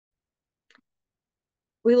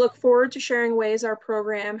We look forward to sharing ways our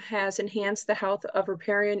program has enhanced the health of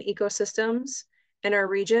riparian ecosystems in our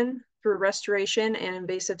region through restoration and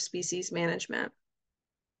invasive species management.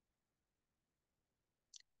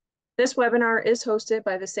 This webinar is hosted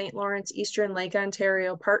by the St. Lawrence Eastern Lake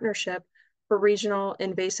Ontario Partnership for Regional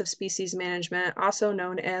Invasive Species Management, also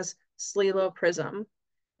known as SLELO PRISM.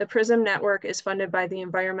 The PRISM network is funded by the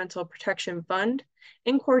Environmental Protection Fund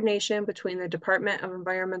in coordination between the Department of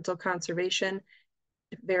Environmental Conservation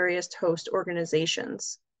and various host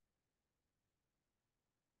organizations.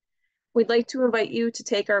 We'd like to invite you to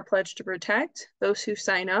take our pledge to protect. Those who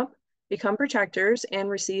sign up become protectors and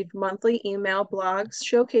receive monthly email blogs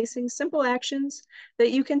showcasing simple actions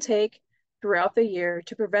that you can take throughout the year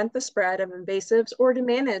to prevent the spread of invasives or to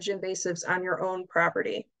manage invasives on your own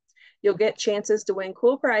property. You'll get chances to win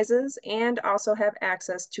cool prizes and also have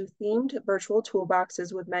access to themed virtual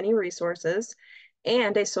toolboxes with many resources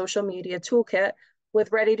and a social media toolkit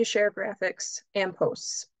with ready-to-share graphics and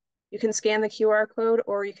posts. You can scan the QR code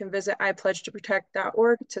or you can visit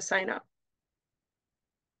ipledgetoprotect.org to sign up.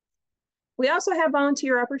 We also have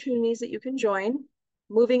volunteer opportunities that you can join.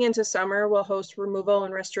 Moving into summer, we'll host removal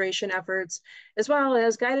and restoration efforts, as well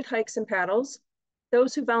as guided hikes and paddles.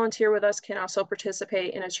 Those who volunteer with us can also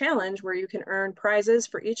participate in a challenge where you can earn prizes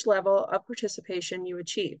for each level of participation you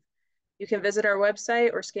achieve. You can visit our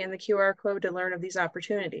website or scan the QR code to learn of these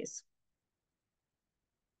opportunities.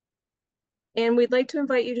 And we'd like to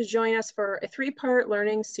invite you to join us for a 3-part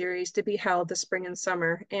learning series to be held this spring and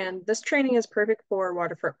summer. And this training is perfect for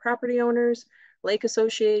waterfront property owners, lake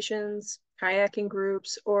associations, kayaking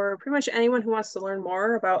groups, or pretty much anyone who wants to learn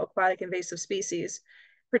more about aquatic invasive species.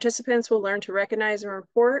 Participants will learn to recognize and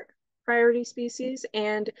report priority species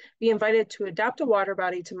and be invited to adopt a water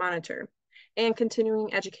body to monitor. And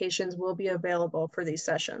continuing educations will be available for these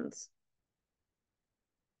sessions.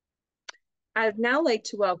 I'd now like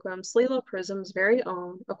to welcome SLELO PRISM's very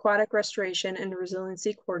own Aquatic Restoration and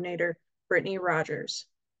Resiliency Coordinator, Brittany Rogers.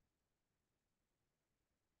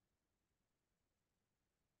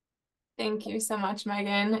 Thank you so much,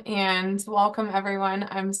 Megan, and welcome everyone.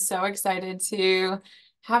 I'm so excited to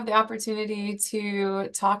have the opportunity to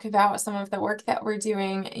talk about some of the work that we're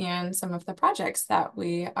doing and some of the projects that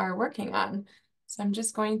we are working on. So I'm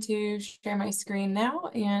just going to share my screen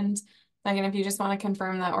now, and Megan, if you just want to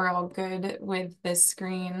confirm that we're all good with this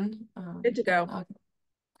screen. Good to go. Okay.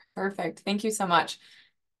 Perfect. Thank you so much.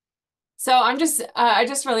 So I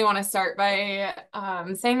just really want to start by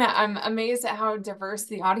saying that I'm amazed at how diverse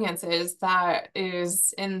the audience is that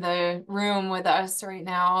is in the room with us right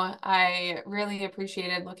now. I really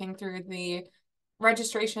appreciated looking through the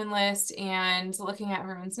registration list and looking at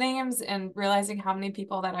everyone's names and realizing how many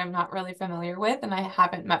people that I'm not really familiar with and I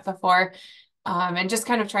haven't met before. And just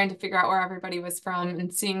kind of trying to figure out where everybody was from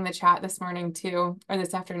and seeing the chat this morning too, or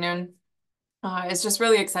this afternoon. It's just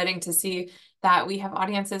really exciting to see that we have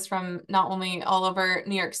audiences from not only all over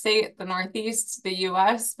New York State, the Northeast, the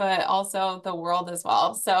US, but also the world as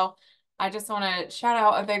well. So I just want to shout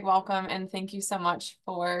out a big welcome and thank you so much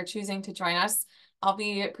for choosing to join us. I'll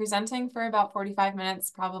be presenting for about 45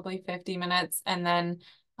 minutes, probably 50 minutes, and then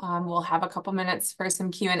we'll have a couple minutes for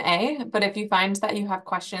some Q&A. But if you find that you have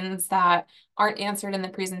questions that aren't answered in the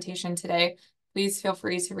presentation today, please feel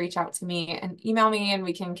free to reach out to me and email me and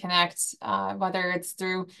we can connect, whether it's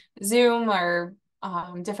through Zoom or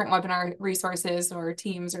different webinar resources or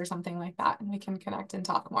Teams or something like that, and we can connect and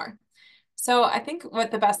talk more. So I think what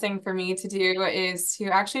the best thing for me to do is to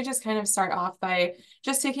actually just kind of start off by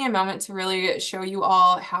just taking a moment to really show you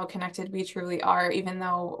all how connected we truly are, even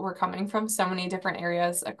though we're coming from so many different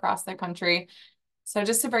areas across the country. So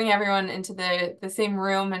just to bring everyone into the same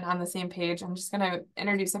room and on the same page, I'm just going to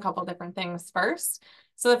introduce a couple different things first.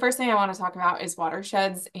 So the first thing I want to talk about is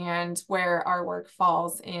watersheds and where our work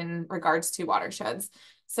falls in regards to watersheds.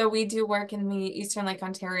 So we do work in the Eastern Lake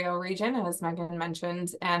Ontario region, as Megan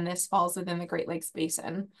mentioned, and this falls within the Great Lakes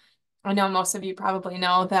Basin. I know most of you probably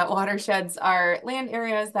know that watersheds are land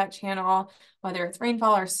areas that channel, whether it's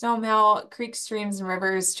rainfall or snowmelt, creeks, streams, and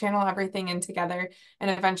rivers, channel everything in together and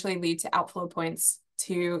eventually lead to outflow points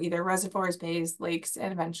to either reservoirs, bays, lakes,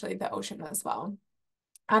 and eventually the ocean as well.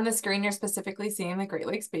 On the screen, you're specifically seeing the Great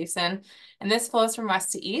Lakes Basin, and this flows from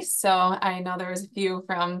west to east. So I know there was a few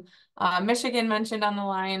from Michigan mentioned on the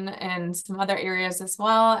line and some other areas as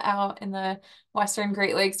well out in the Western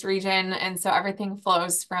Great Lakes region. And so everything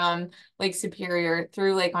flows from Lake Superior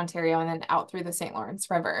through Lake Ontario and then out through the St. Lawrence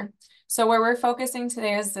River. So where we're focusing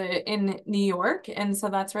today is in New York. And so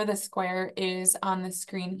that's where the square is on the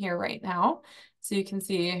screen here right now. So you can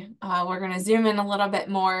see we're going to zoom in a little bit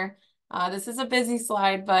more This is a busy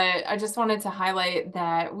slide, but I just wanted to highlight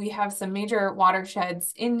that we have some major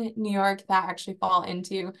watersheds in New York that actually fall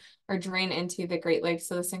into or drain into the Great Lakes.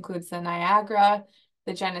 So this includes the Niagara,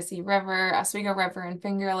 the Genesee River, Oswego River and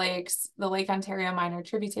Finger Lakes, the Lake Ontario minor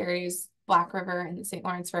tributaries, Black River and the St.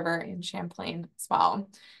 Lawrence River and Champlain as well.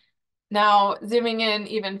 Now, zooming in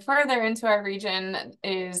even further into our region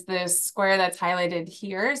is this square that's highlighted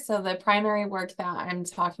here. So the primary work that I'm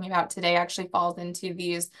talking about today actually falls into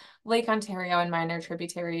these Lake Ontario and minor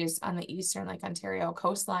tributaries on the eastern Lake Ontario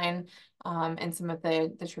coastline, and some of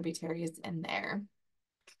the tributaries in there.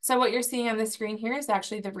 So what you're seeing on the screen here is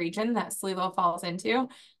actually the region that SLELO falls into.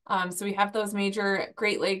 So we have those major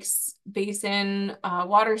Great Lakes Basin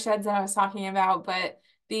watersheds that I was talking about, but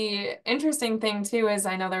the interesting thing too is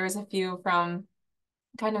I know there was a few from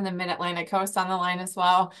kind of the mid-Atlantic coast on the line as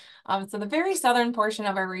well. So the very southern portion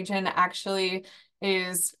of our region actually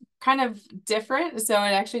is kind of different. So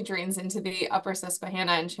it actually drains into the upper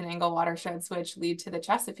Susquehanna and Chenango watersheds, which lead to the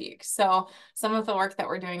Chesapeake. So some of the work that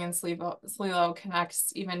we're doing in SLELO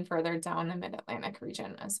connects even further down the mid-Atlantic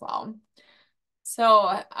region as well. So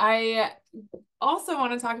I also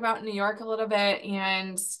want to talk about New York a little bit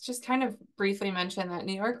and just kind of briefly mention that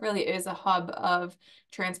New York really is a hub of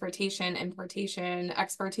transportation, importation,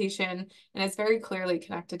 exportation, and it's very clearly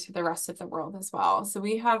connected to the rest of the world as well. So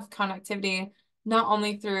we have connectivity not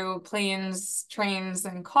only through planes, trains,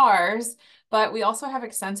 and cars, but we also have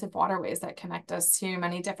extensive waterways that connect us to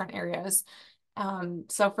many different areas.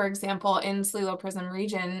 So for example, in SLELO PRISM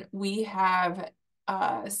region, we have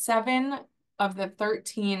 7 of the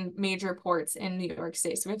 13 major ports in New York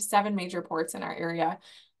State. So we have 7 major ports in our area,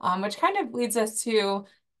 which kind of leads us to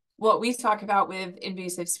what we talk about with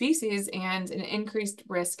invasive species and an increased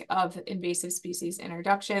risk of invasive species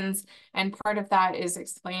introductions. And part of that is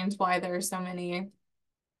explained why there are so many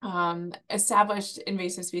established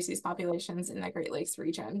invasive species populations in the Great Lakes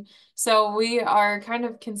region. So we are kind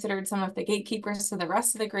of considered some of the gatekeepers to the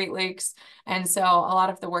rest of the Great Lakes. And so a lot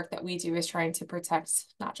of the work that we do is trying to protect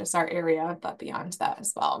not just our area, but beyond that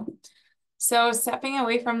as well. So stepping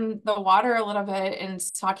away from the water a little bit and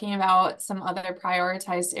talking about some other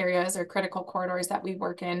prioritized areas or critical corridors that we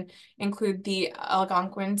work in include the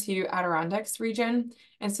Algonquin to Adirondacks region.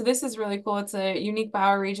 And so this is really cool. It's a unique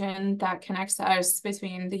bioregion that connects us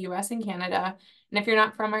between the US and Canada. And if you're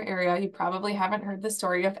not from our area, you probably haven't heard the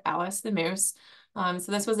story of Alice the moose.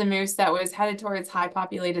 So this was a moose that was headed towards high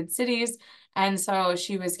populated cities. And so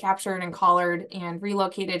she was captured and collared and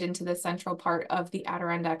relocated into the central part of the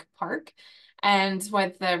Adirondack Park. And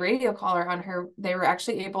with the radio collar on her, they were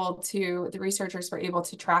actually able to, the researchers were able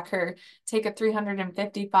to track her, take a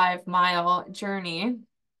 355-mile journey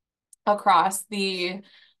across the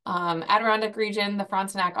Adirondack region, the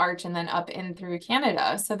Frontenac Arch, and then up in through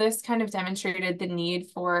Canada. So this kind of demonstrated the need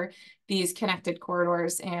for these connected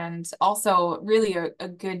corridors and also really a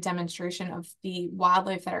good demonstration of the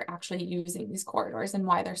wildlife that are actually using these corridors and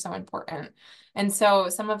why they're so important. And so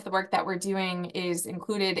some of the work that we're doing is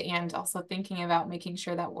included and also thinking about making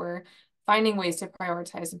sure that we're finding ways to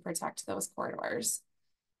prioritize and protect those corridors.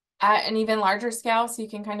 At an even larger scale, so you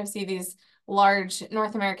can kind of see these large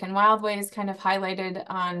North American wildways kind of highlighted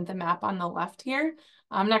on the map on the left here.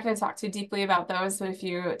 I'm not going to talk too deeply about those, but if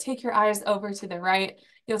you take your eyes over to the right,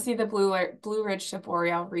 you'll see the Blue Ridge to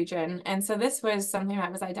Boreal region. And so this was something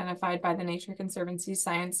that was identified by the Nature Conservancy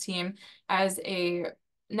science team as a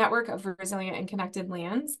network of resilient and connected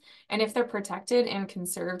lands. And if they're protected and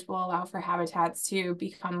conserved, will allow for habitats to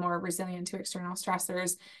become more resilient to external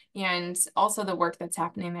stressors. And also the work that's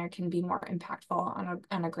happening there can be more impactful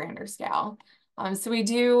on a grander scale. So we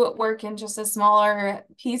do work in just a smaller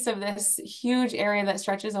piece of this huge area that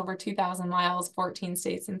stretches over 2,000 miles, 14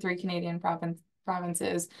 states and 3 Canadian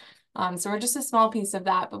provinces. So we're just a small piece of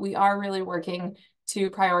that, but we are really working to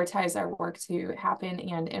prioritize our work to happen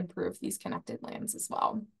and improve these connected lands as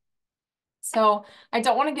well. So I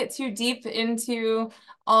don't want to get too deep into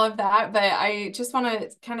all of that, but I just want to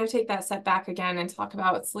kind of take that step back again and talk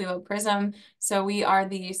about SLELO PRISM. So we are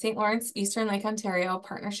the St. Lawrence Eastern Lake Ontario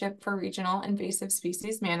Partnership for Regional Invasive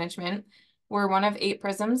Species Management. We're one of 8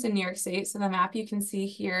 prisms in New York State. So the map you can see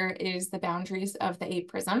here is the boundaries of the 8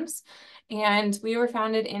 prisms. And we were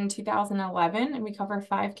founded in 2011, and we cover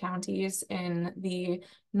 5 counties in the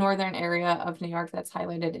northern area of New York that's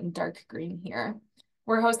highlighted in dark green here.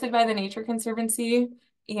 We're hosted by the Nature Conservancy,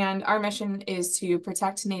 and our mission is to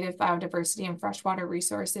protect native biodiversity and freshwater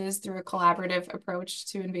resources through a collaborative approach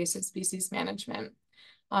to invasive species management.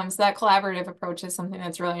 So that collaborative approach is something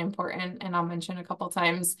that's really important, and I'll mention a couple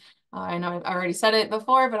times. I know I've already said it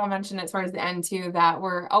before, but I'll mention it towards the end too, that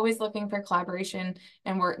we're always looking for collaboration,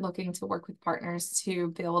 and we're looking to work with partners to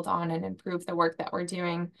build on and improve the work that we're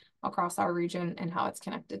doing across our region and how it's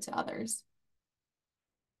connected to others.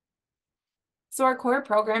 So our core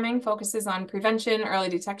programming focuses on prevention, early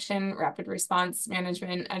detection, rapid response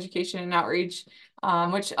management, education, and outreach,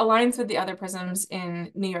 which aligns with the other PRISMs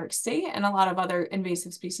in New York State and a lot of other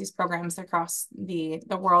invasive species programs across the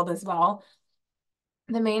world as well.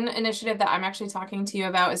 The main initiative that I'm actually talking to you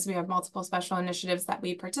about is we have multiple special initiatives that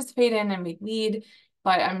we participate in and we lead,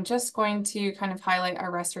 but I'm just going to kind of highlight our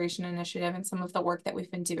restoration initiative and some of the work that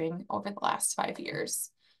we've been doing over the last 5 years.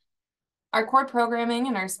 Our core programming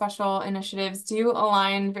and our special initiatives do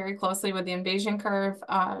align very closely with the invasion curve.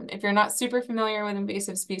 If you're not super familiar with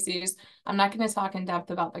invasive species, I'm not going to talk in depth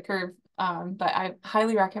about the curve, but I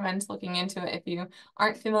highly recommend looking into it if you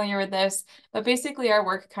aren't familiar with this. But basically, our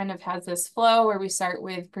work kind of has this flow where we start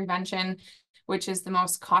with prevention, which is the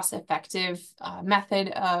most cost-effective method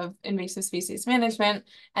of invasive species management.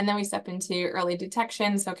 And then we step into early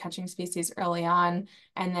detection, so catching species early on.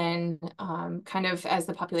 And then kind of as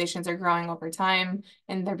the populations are growing over time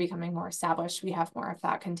and they're becoming more established, we have more of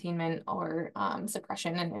that containment or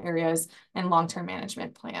suppression in areas and long-term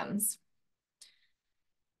management plans.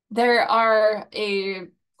 There are a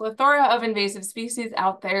plethora of invasive species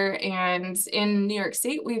out there, and in New York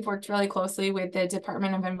State, we've worked really closely with the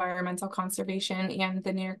Department of Environmental Conservation and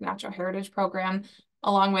the New York Natural Heritage Program,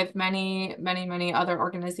 along with many, many, many other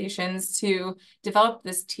organizations to develop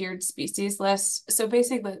this tiered species list. So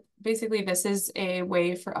basically this is a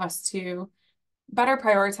way for us to better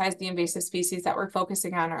prioritize the invasive species that we're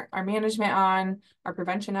focusing on our management on, our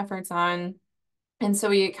prevention efforts on. And so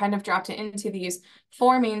we kind of dropped it into these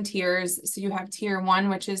 4 main tiers. So you have tier 1,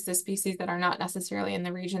 which is the species that are not necessarily in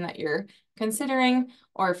the region that you're considering,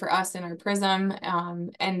 or for us in our PRISM.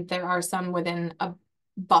 And there are some within a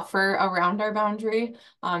buffer around our boundary.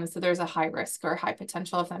 So there's a high risk or high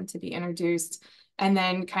potential of them to be introduced. And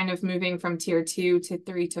then kind of moving from tier 2 to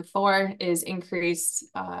 3 to 4 is increased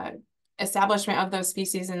establishment of those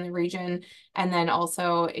species in the region, and then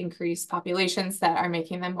also increased populations that are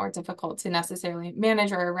making them more difficult to necessarily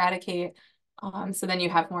manage or eradicate. So then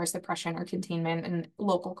you have more suppression or containment and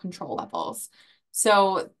local control levels.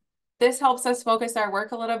 So this helps us focus our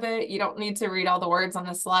work a little bit. You don't need to read all the words on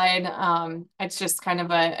the slide. It's just kind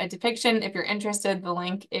of a depiction. If you're interested, the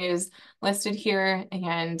link is listed here,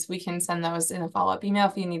 and we can send those in a follow-up email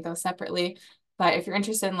if you need those separately. But if you're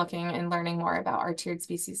interested in looking and learning more about our tiered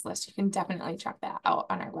species list, you can definitely check that out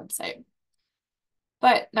on our website.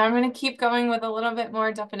 But now I'm going to keep going with a little bit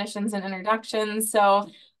more definitions and introductions. So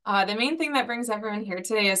the main thing that brings everyone here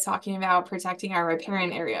today is talking about protecting our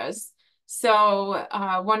riparian areas. So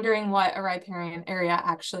wondering what a riparian area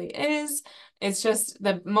actually is. It's just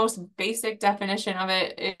the most basic definition of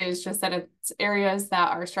it is just that it's areas that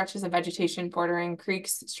are stretches of vegetation bordering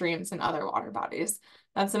creeks, streams, and other water bodies.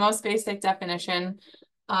 That's the most basic definition.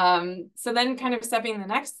 So then kind of stepping the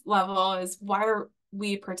next level is why are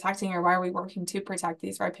we protecting, or why are we working to protect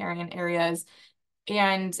these riparian areas?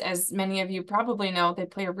 And as many of you probably know, they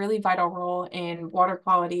play a really vital role in water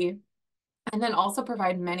quality, and then also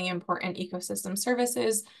provide many important ecosystem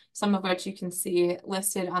services, some of which you can see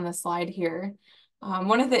listed on the slide here.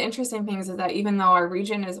 One of the interesting things is that even though our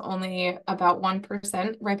region is only about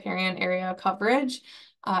 1% riparian area coverage,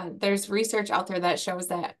 there's research out there that shows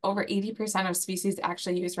that over 80% of species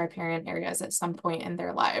actually use riparian areas at some point in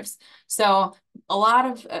their lives. So a lot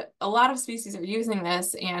of species are using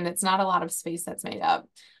this, and it's not a lot of space that's made up.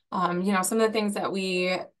 You know, some of the things that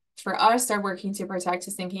we, for us, are working to protect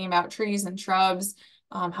is thinking about trees and shrubs,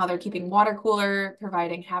 how they're keeping water cooler,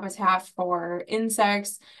 providing habitat for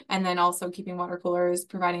insects, and then also keeping water coolers,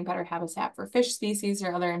 providing better habitat for fish species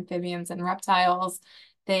or other amphibians and reptiles.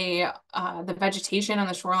 The vegetation on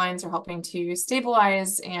the shorelines are helping to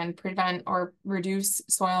stabilize and prevent or reduce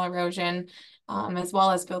soil erosion, as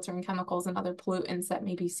well as filtering chemicals and other pollutants that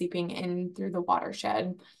may be seeping in through the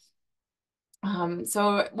watershed.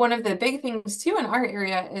 So one of the big things too in our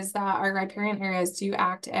area is that our riparian areas do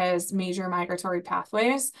act as major migratory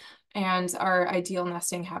pathways and are ideal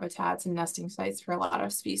nesting habitats and nesting sites for a lot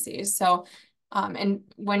of species. So and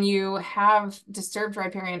when you have disturbed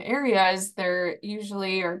riparian areas, they're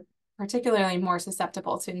usually or particularly more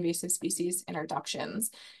susceptible to invasive species introductions.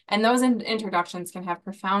 And those introductions can have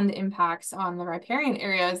profound impacts on the riparian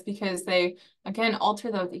areas because they, again, alter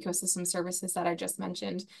those ecosystem services that I just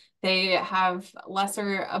mentioned. They have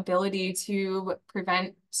lesser ability to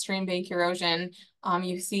prevent stream bank erosion.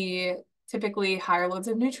 You see typically higher loads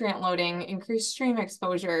of nutrient loading, increased stream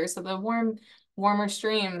exposure, so the warmer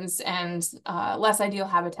streams, and less ideal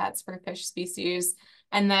habitats for fish species.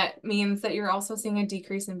 And that means that you're also seeing a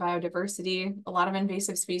decrease in biodiversity. A lot of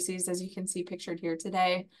invasive species, as you can see pictured here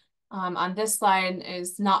today, on this slide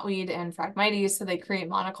is knotweed and Phragmites, so they create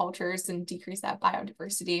monocultures and decrease that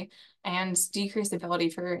biodiversity and decrease the ability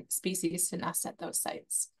for species to nest at those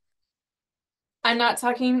sites. I'm not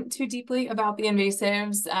talking too deeply about the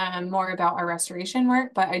invasives, more about our restoration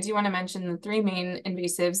work, but I do want to mention the three main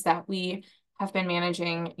invasives that we have been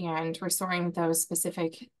managing and restoring those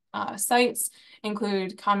specific sites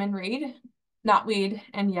include common reed, knotweed,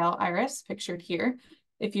 and yellow iris, pictured here.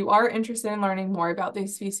 If you are interested in learning more about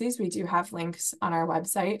these species, we do have links on our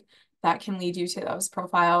website that can lead you to those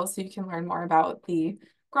profiles so you can learn more about the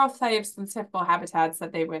growth types and typical habitats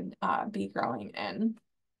that they would be growing in.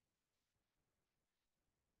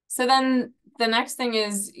 So then the next thing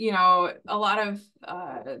is, you know, a lot of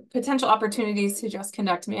potential opportunities to just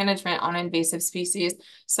conduct management on invasive species.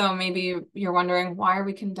 So maybe you're wondering, why are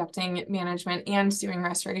we conducting management and doing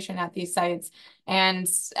restoration at these sites? And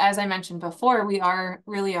as I mentioned before, we are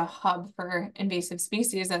really a hub for invasive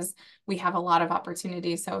species, as we have a lot of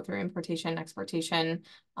opportunities. So through importation, exportation,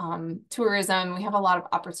 tourism, we have a lot of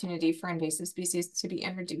opportunity for invasive species to be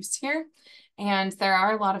introduced here. And there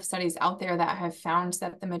are a lot of studies out there that have found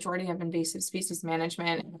that the majority of invasive species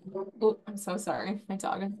management, oh, I'm so sorry, my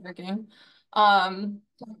dog is barking,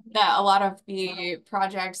 that a lot of the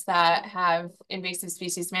projects that have invasive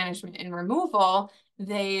species management and removal,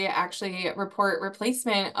 they actually report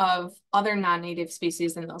replacement of other non-native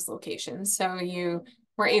species in those locations. So you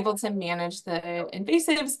were able to manage the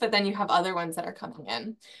invasives, but then you have other ones that are coming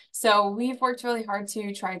in. So we've worked really hard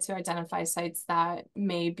to try to identify sites that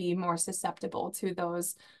may be more susceptible to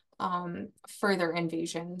those further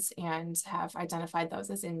invasions and have identified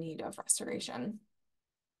those as in need of restoration.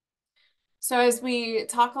 So as we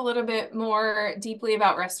talk a little bit more deeply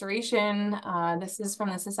about restoration, this is from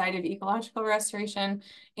the Society of Ecological Restoration,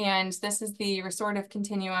 and this is the restorative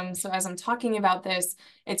continuum. So as I'm talking about this,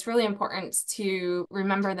 it's really important to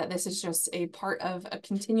remember that this is just a part of a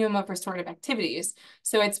continuum of restorative activities.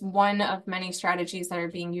 So it's one of many strategies that are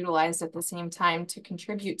being utilized at the same time to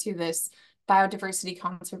contribute to this biodiversity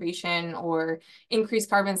conservation or increased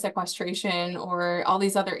carbon sequestration or all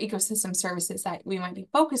these other ecosystem services that we might be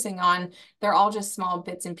focusing on. They're all just small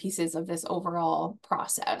bits and pieces of this overall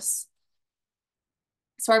process.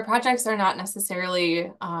 So our projects are not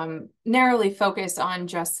necessarily narrowly focused on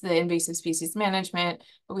just the invasive species management,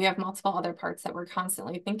 but we have multiple other parts that we're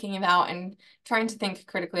constantly thinking about and trying to think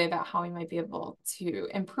critically about how we might be able to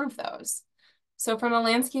improve those. So from a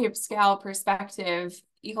landscape scale perspective,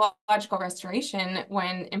 ecological restoration,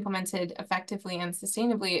 when implemented effectively and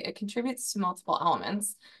sustainably, it contributes to multiple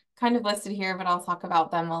elements, kind of listed here, but I'll talk about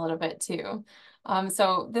them a little bit too.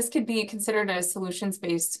 So this could be considered a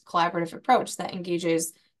solutions-based collaborative approach that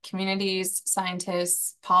engages communities,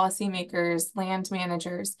 scientists, policymakers, land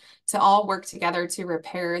managers to all work together to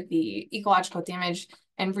repair the ecological damage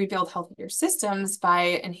and rebuild healthier systems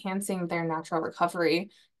by enhancing their natural recovery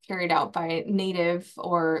carried out by native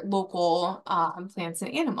or local plants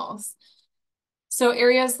and animals. So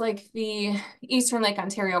areas like the Eastern Lake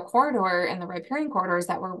Ontario corridor and the riparian corridors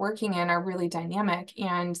that we're working in are really dynamic,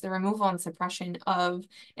 and the removal and suppression of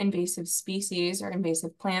invasive species or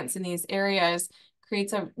invasive plants in these areas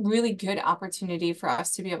creates a really good opportunity for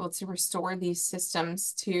us to be able to restore these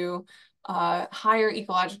systems to higher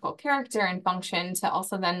ecological character and function, to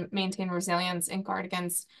also then maintain resilience and guard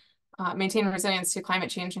against maintain resilience to climate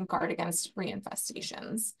change and guard against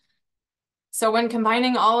reinfestations. So when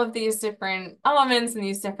combining all of these different elements and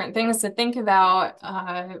these different things to think about,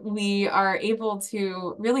 we are able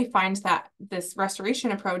to really find that this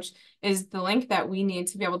restoration approach is the link that we need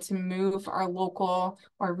to be able to move our local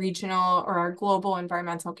or regional or our global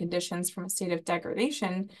environmental conditions from a state of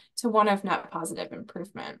degradation to one of net positive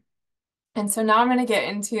improvement. And so now I'm going to get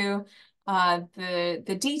into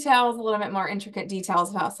the details, a little bit more intricate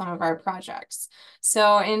details about some of our projects.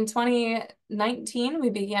 So in 2019, we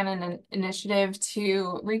began an initiative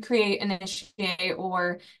to recreate, initiate,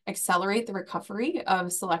 or accelerate the recovery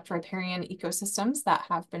of select riparian ecosystems that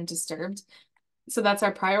have been disturbed. So that's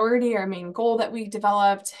our priority, our main goal that we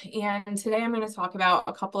developed. And today I'm going to talk about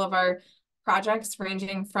a couple of our projects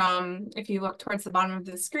ranging from, if you look towards the bottom of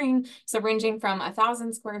the screen, so ranging from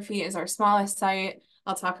 1,000 square feet is our smallest site.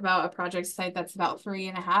 I'll talk about a project site that's about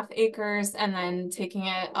 3.5 acres, and then taking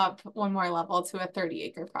it up one more level to a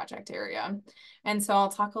 30-acre project area. And so I'll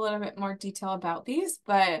talk a little bit more detail about these,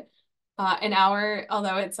 but an hour,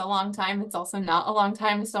 although it's a long time, it's also not a long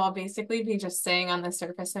time. So I'll basically be just staying on the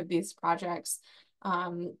surface of these projects,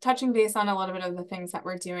 touching base on a little bit of the things that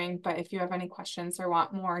we're doing. But if you have any questions or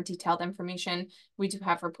want more detailed information, we do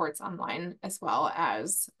have reports online, as well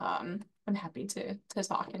as I'm happy to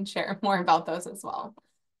talk and share more about those as well.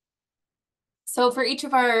 So for each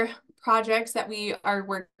of our projects that we are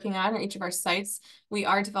working on, or each of our sites, we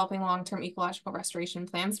are developing long-term ecological restoration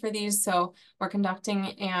plans for these. So we're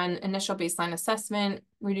conducting an initial baseline assessment,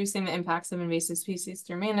 reducing the impacts of invasive species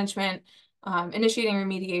through management, initiating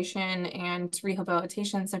remediation and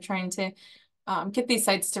rehabilitation. So trying to get these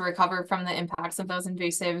sites to recover from the impacts of those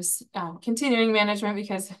invasives, continuing management,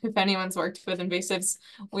 because if anyone's worked with invasives,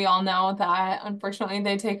 we all know that unfortunately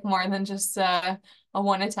they take more than just a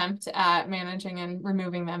one attempt at managing and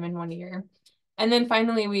removing them in 1 year. And then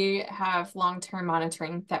finally, we have long-term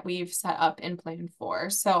monitoring that we've set up and planned for.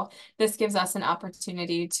 So this gives us an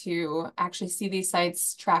opportunity to actually see these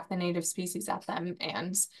sites, track the native species at them,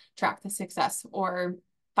 and track the success, or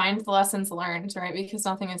find the lessons learned, right? Because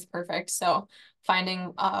nothing is perfect. So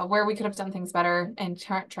finding where we could have done things better and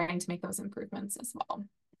trying to make those improvements as well.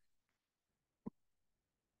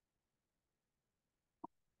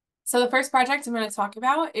 So the first project I'm going to talk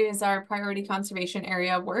about is our priority conservation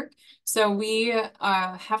area work. So we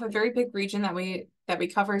have a very big region that we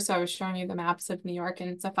cover. So I was showing you the maps of New York, and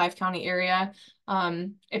it's a 5-county area.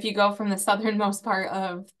 If you go from the southernmost part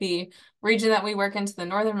of the region that we work in to the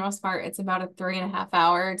northernmost part, it's about a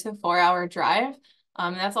 3.5-hour to 4-hour drive.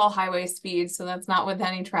 And that's all highway speed, so that's not with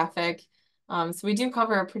any traffic. So we do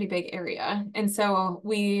cover a pretty big area. And so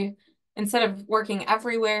instead of working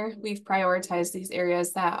everywhere, we've prioritized these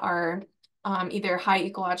areas that are either high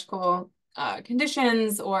ecological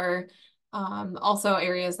conditions, or also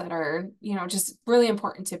areas that are, just really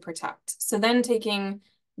important to protect. So then taking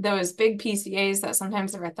those big PCAs that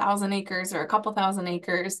sometimes are 1,000 acres or a couple thousand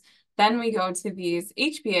acres, then we go to these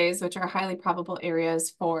HPAs, which are highly probable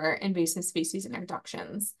areas for invasive species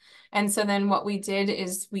introductions. And so then what we did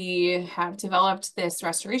is we have developed this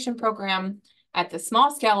restoration program at the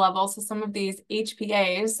small scale level. So some of these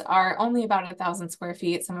HPAs are only about 1,000 square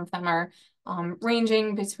feet. Some of them are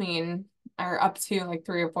ranging between or up to like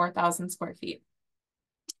 3,000 or 4,000 square feet.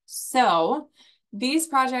 So these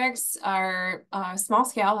projects are small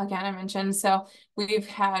scale, again, I mentioned. So we've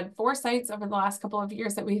had 4 sites over the last couple of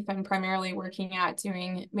years that we've been primarily working at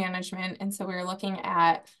doing management. And so we're looking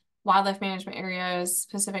at wildlife management areas,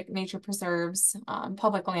 specific nature preserves,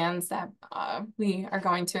 public lands that we are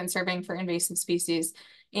going to and surveying for invasive species,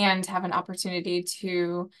 and have an opportunity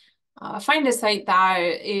to find a site that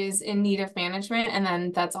is in need of management, and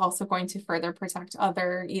then that's also going to further protect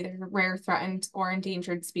other either rare, threatened, or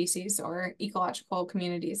endangered species or ecological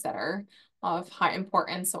communities that are of high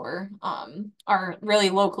importance or are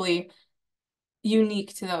really locally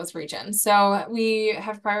unique to those regions. So we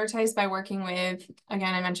have prioritized by working with,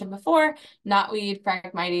 again, I mentioned before, knotweed,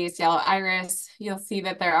 Phragmites, yellow iris. You'll see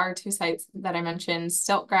that there are 2 sites that I mentioned,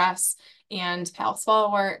 stiltgrass and pale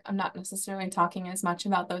swallowwort. I'm not necessarily talking as much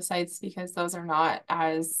about those sites because those are not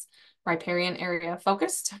as riparian area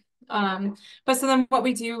focused. But so then what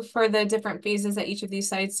we do for the different phases at each of these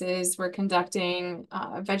sites is we're conducting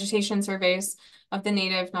vegetation surveys of the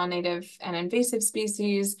native, non-native, and invasive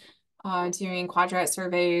species, doing quadrat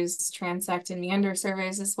surveys, transect and meander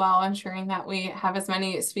surveys as well, ensuring that we have as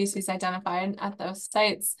many species identified at those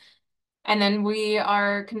sites. And then we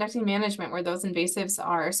are conducting management where those invasives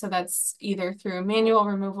are. So that's either through manual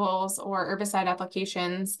removals or herbicide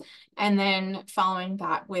applications, and then following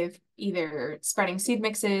that with either spreading seed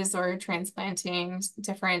mixes or transplanting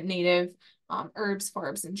different native herbs,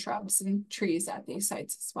 forbs, and shrubs and trees at these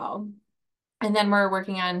sites as well. And then we're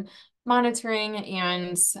working on monitoring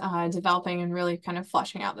and developing and really kind of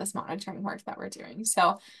fleshing out this monitoring work that we're doing.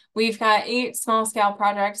 So we've got 8 small scale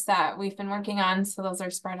projects that we've been working on. So those are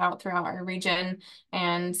spread out throughout our region.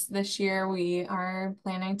 And this year we are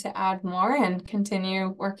planning to add more and continue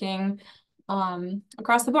working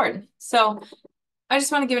across the board. So I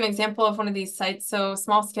just want to give an example of one of these sites. So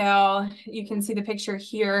small scale, you can see the picture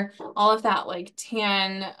here, all of that like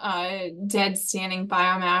tan, dead standing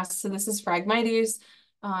biomass. So this is Phragmites.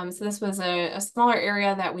 So this was a smaller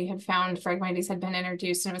area that we had found Phragmites had been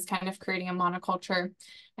introduced, and it was kind of creating a monoculture.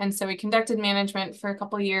 And so we conducted management for a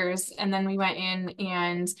couple of years, and then we went in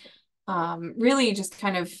and really just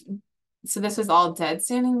kind of, so this was all dead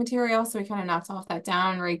standing material. So we kind of knocked all of that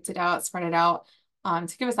down, raked it out, spread it out,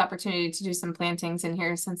 to give us opportunity to do some plantings in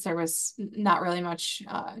here, since there was not really much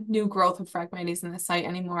new growth of Phragmites in the site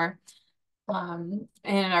anymore. And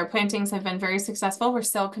our plantings have been very successful. We're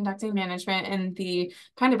still conducting management in the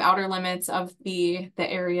kind of outer limits of the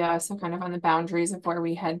area, so kind of on the boundaries of where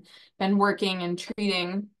we had been working and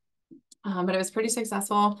treating. But it was pretty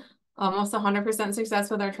successful, almost 100% success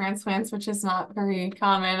with our transplants, which is not very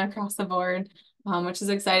common across the board, which is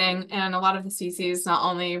exciting. And a lot of the species not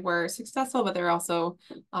only were successful, but they're also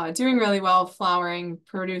doing really well, flowering,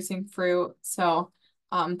 producing fruit. So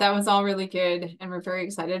that was all really good, and we're very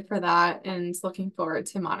excited for that and looking forward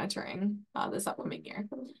to monitoring this upcoming year.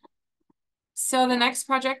 So the next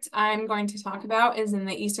project I'm going to talk about is in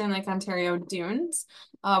the Eastern Lake Ontario dunes.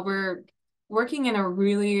 We're working in a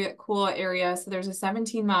really cool area. So there's a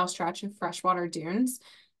 17-mile stretch of freshwater dunes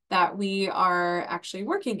that we are actually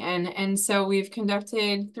working in. And so we've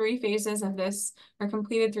conducted 3 phases of this, or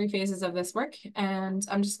completed 3 phases of this work. And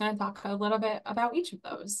I'm just going to talk a little bit about each of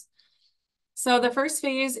those. So the first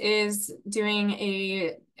phase is doing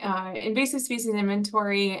a invasive species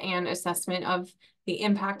inventory and assessment of the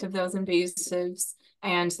impact of those invasives.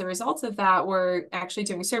 And the results of that, we're actually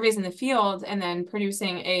doing surveys in the field and then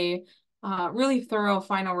producing a really thorough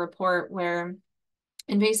final report where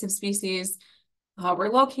invasive species were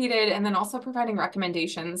located, and then also providing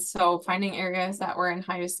recommendations. So finding areas that were in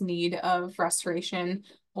highest need of restoration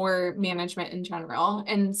or management in general.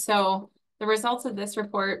 And so the results of this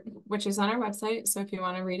report, which is on our website, so if you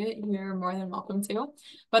want to read it, you're more than welcome to.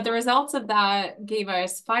 But the results of that gave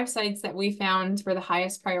us 5 sites that we found were the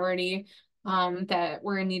highest priority that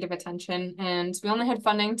were in need of attention. And we only had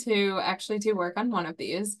funding to actually do work on 1 of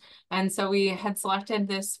these. And so we had selected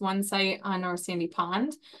this one site on North Sandy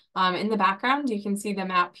Pond. In the background, you can see the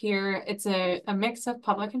map here. It's a mix of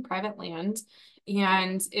public and private land.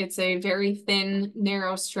 And it's a very thin,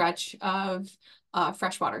 narrow stretch of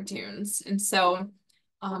freshwater dunes. And so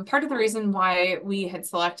part of the reason why we had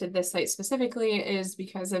selected this site specifically is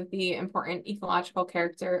because of the important ecological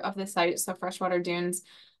character of the site. So freshwater dunes,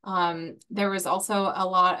 there was also a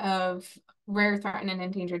lot of rare, threatened, and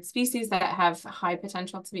endangered species that have high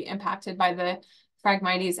potential to be impacted by the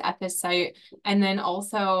Phragmites at this site. And then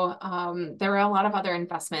also there were a lot of other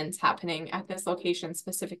investments happening at this location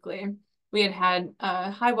specifically. We had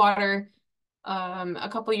high water a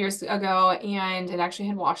couple years ago, and it actually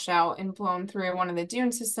had washed out and blown through one of the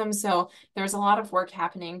dune systems. So there was a lot of work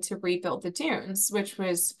happening to rebuild the dunes, which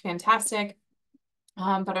was fantastic.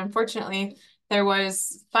 But unfortunately, there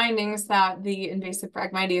was findings that the invasive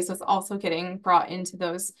Phragmites was also getting brought into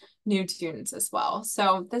those new dunes as well.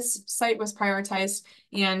 So this site was prioritized,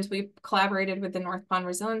 and we collaborated with the North Pond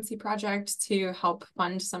Resiliency Project to help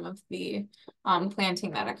fund some of the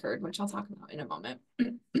planting that occurred, which I'll talk about in a moment.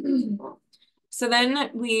 So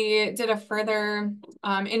then we did a further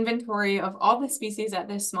inventory of all the species at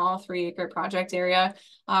this small 3-acre project area.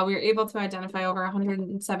 We were able to identify over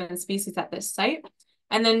 107 species at this site.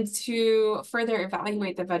 And then to further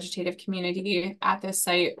evaluate the vegetative community at this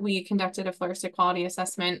site, we conducted a floristic quality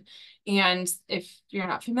assessment. And if you're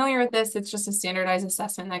not familiar with this, it's just a standardized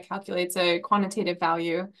assessment that calculates a quantitative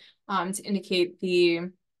value to indicate the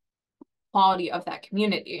quality of that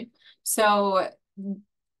community. So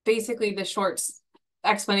basically, the short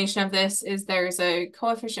explanation of this is there's a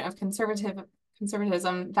coefficient of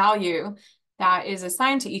conservatism value that is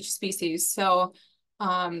assigned to each species. So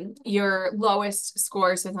your lowest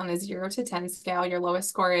score is on a 0 to 10 scale. Your lowest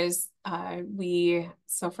score is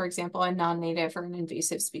so for example, a non-native or an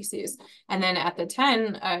invasive species. And then at the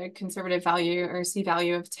 10, a conservative value or C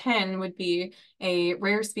value of 10 would be a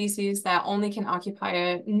rare species that only can occupy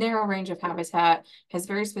a narrow range of habitat, has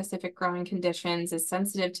very specific growing conditions, is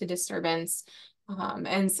sensitive to disturbance.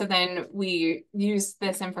 And so then we use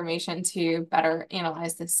this information to better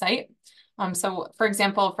analyze this site. So for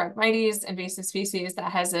example, Phragmites, invasive species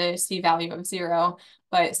that has a C value of 0,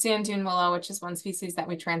 but sand dune willow, which is one species that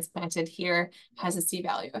we transplanted here, has a C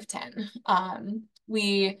value of 10.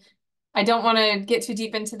 I don't want to get too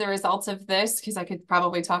deep into the results of this because I could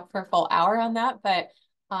probably talk for a full hour on that, but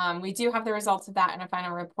we do have the results of that in a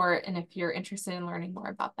final report. And if you're interested in learning more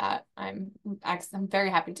about that, I'm very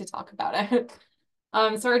happy to talk about it.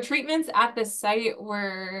 So our treatments at this site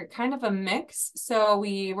were kind of a mix. So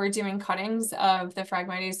we were doing cuttings of the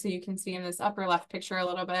Phragmites. So you can see in this upper left picture a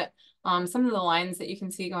little bit, some of the lines that you can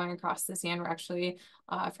see going across the sand were actually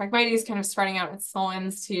Phragmites kind of spreading out its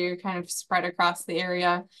solens to kind of spread across the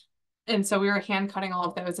area. And so we were hand cutting all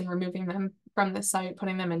of those and removing them from the site,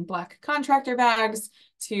 putting them in black contractor bags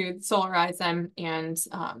to solarize them and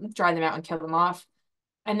dry them out and kill them off.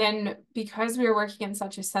 And then because we were working in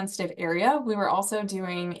such a sensitive area, we were also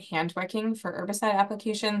doing hand wicking for herbicide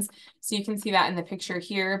applications. So you can see that in the picture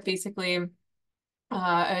here. Basically,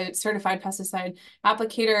 a certified pesticide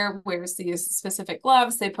applicator wears these specific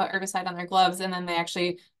gloves. They put herbicide on their gloves, and then they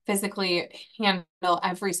actually physically handle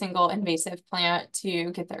every single invasive plant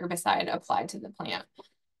to get the herbicide applied to the plant.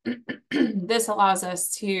 This allows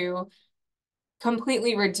us to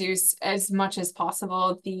completely reduce as much as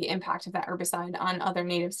possible the impact of that herbicide on other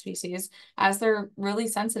native species, as they're really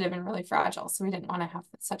sensitive and really fragile. So we didn't want to have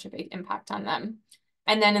such a big impact on them.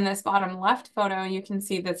 And then in this bottom left photo, you can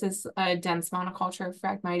see this is a dense monoculture of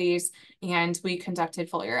Phragmites, and we conducted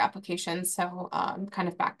foliar applications. So kind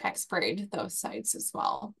of backpack sprayed those sites as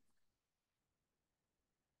well.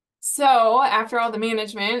 So after all the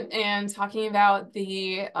management and talking about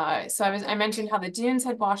the, I mentioned how the dunes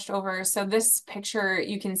had washed over. So this picture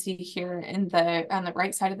you can see here in on the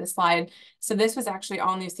right side of the slide. So this was actually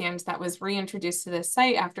all new sand that was reintroduced to this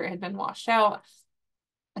site after it had been washed out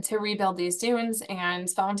to rebuild these dunes, and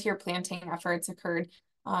volunteer planting efforts occurred,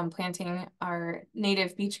 planting our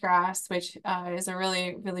native beach grass, which is a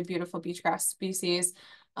really, really beautiful beach grass species.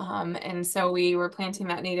 And so we were planting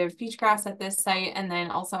that native beach grass at this site, and then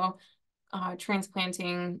also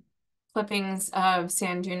transplanting clippings of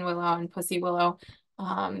sand dune willow and pussy willow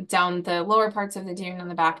down the lower parts of the dune and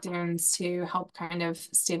the back dunes to help kind of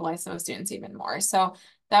stabilize those dunes even more. So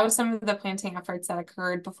that was some of the planting efforts that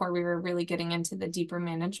occurred before we were really getting into the deeper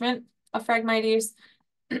management of Phragmites.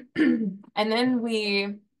 And then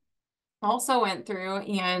we also went through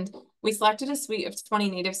and we selected a suite of 20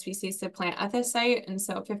 native species to plant at this site. And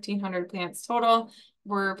so 1,500 plants total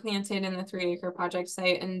were planted in the 3-acre project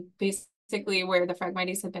site. And basically where the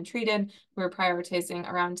Phragmites had been treated, we were prioritizing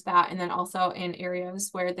around that. And then also in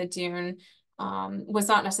areas where the dune was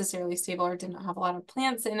not necessarily stable or didn't have a lot of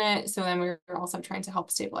plants in it. So then we were also trying to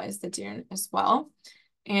help stabilize the dune as well.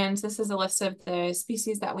 And this is a list of the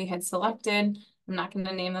species that we had selected. I'm not going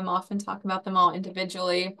to name them off and talk about them all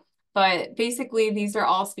individually, but basically these are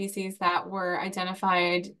all species that were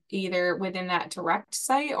identified either within that direct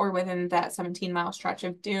site or within that 17-mile stretch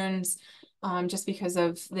of dunes. Just because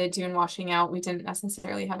of the dune washing out, we didn't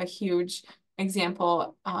necessarily have a huge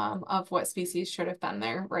example of what species should have been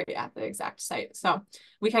there right at the exact site. So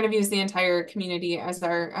we kind of use the entire community as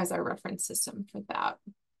our reference system for that.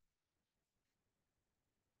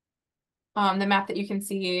 The map that you can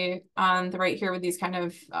see on the right here with these kind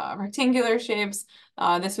of rectangular shapes,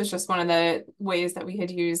 this was just one of the ways that we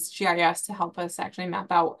had used GIS to help us actually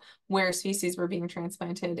map out where species were being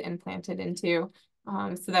transplanted and planted into,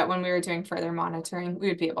 so that when we were doing further monitoring, we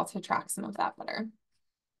would be able to track some of that better.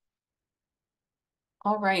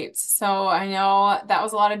 All right, so I know that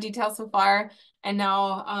was a lot of detail so far, and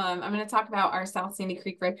now I'm going to talk about our South Sandy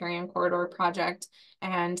Creek Riparian Corridor project.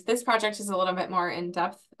 And this project is a little bit more in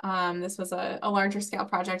depth. This was a larger scale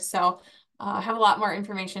project, so I have a lot more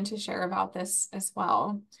information to share about this as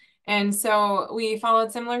well. And so we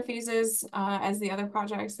followed similar phases as the other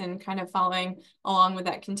projects, and kind of following along with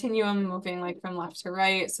that continuum, moving like from left to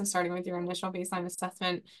right. So starting with your initial baseline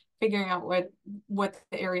assessment, figuring out what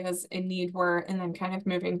the areas in need were, and then kind of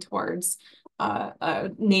moving towards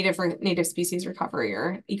native species recovery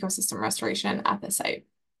or ecosystem restoration at the site.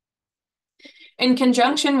 In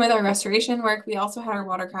conjunction with our restoration work, we also had our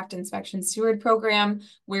watercraft inspection steward program,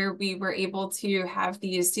 where we were able to have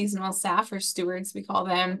these seasonal staff, or stewards we call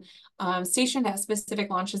them, stationed at specific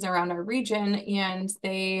launches around our region, and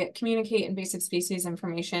they communicate invasive species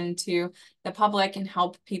information to the public and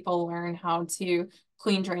help people learn how to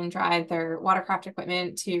clean, drain, dry their watercraft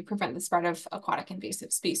equipment to prevent the spread of aquatic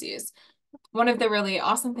invasive species. One of the really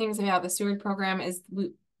awesome things about the steward program is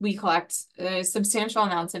we collect substantial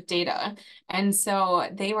amounts of data. And so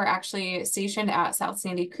they were actually stationed at South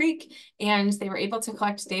Sandy Creek, and they were able to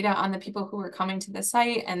collect data on the people who were coming to the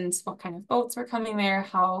site and what kind of boats were coming there,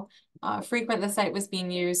 how frequent the site was being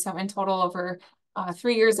used. So in total, over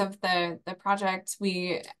 3 years of the project,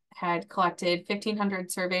 we had collected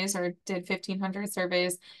 1,500 surveys, or did 1,500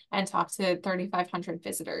 surveys, and talked to 3,500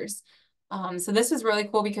 visitors. So this was really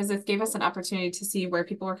cool because it gave us an opportunity to see where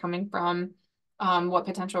people were coming from, what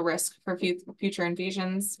potential risk for future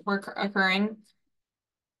invasions were occurring.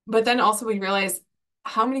 But then also we realized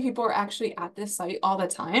how many people were actually at this site all the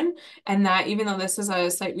time, and that even though this was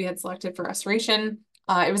a site we had selected for restoration,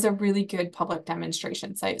 it was a really good public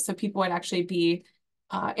demonstration site. So people would actually be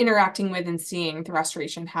interacting with and seeing the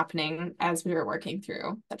restoration happening as we were working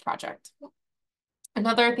through the project.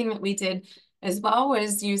 Another thing that we did as well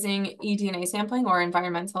was using eDNA sampling, or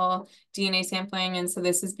environmental DNA sampling. And so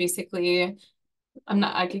this is basically,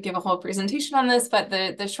 I could give a whole presentation on this, but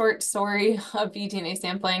the short story of eDNA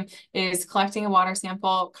sampling is collecting a water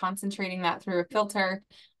sample, concentrating that through a filter,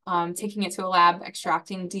 taking it to a lab,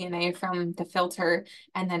 extracting DNA from the filter,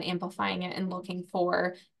 and then amplifying it and looking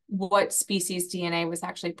for what species DNA was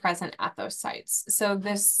actually present at those sites. So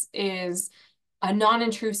this is a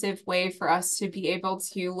non-intrusive way for us to be able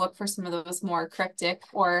to look for some of those more cryptic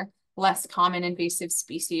or less common invasive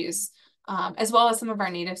species, as well as some of our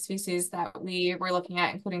native species that we were looking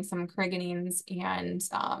at, including some crigginines and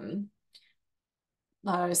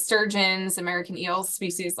sturgeons, American eels,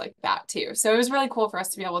 species like that too. So it was really cool for us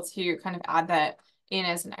to be able to kind of add that in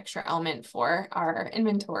as an extra element for our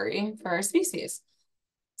inventory for our species.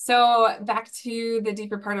 So back to the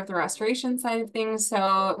deeper part of the restoration side of things.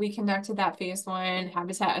 So we conducted that phase 1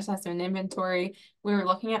 habitat assessment inventory. We were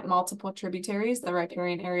looking at multiple tributaries, the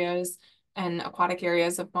riparian areas and aquatic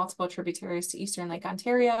areas of multiple tributaries to Eastern Lake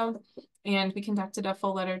Ontario. And we conducted a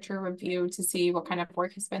full literature review to see what kind of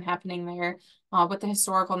work has been happening there, what the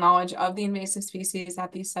historical knowledge of the invasive species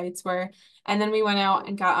at these sites were. And then we went out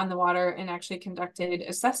and got on the water and actually conducted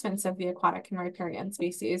assessments of the aquatic and riparian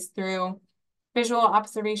species through visual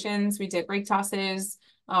observations. We did rake tosses,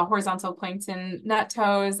 horizontal plankton net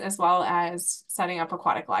tows, as well as setting up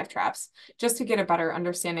aquatic live traps, just to get a better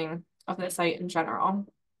understanding of the site in general.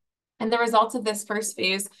 And the results of this first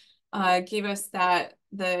phase gave us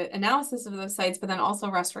the analysis of those sites, but then also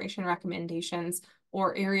restoration recommendations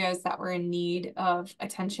or areas that were in need of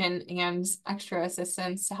attention and extra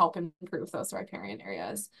assistance to help improve those riparian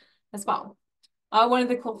areas as well. One of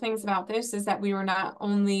the cool things about this is that we were not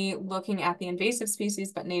only looking at the invasive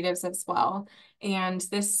species, but natives as well. And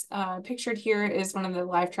this pictured here is one of the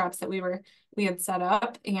live traps that we had set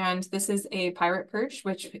up. And this is a pirate perch,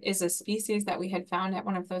 which is a species that we had found at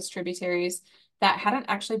one of those tributaries that hadn't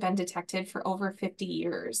actually been detected for over 50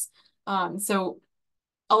 years. So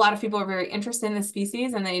a lot of people are very interested in the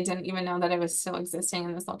species and they didn't even know that it was still existing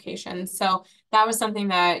in this location. So that was something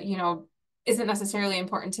that, you know, isn't necessarily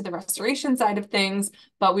important to the restoration side of things,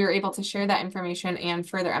 but we were able to share that information and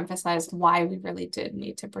further emphasize why we really did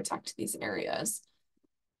need to protect these areas.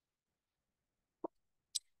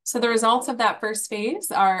 So the results of that first phase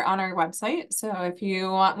are on our website. So if you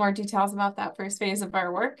want more details about that first phase of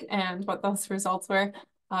our work and what those results were,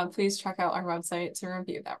 please check out our website to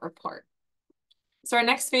review that report. So our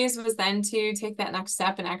next phase was then to take that next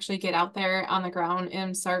step and actually get out there on the ground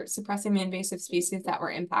and start suppressing the invasive species that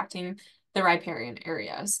were impacting the riparian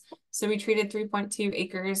areas. So we treated 3.2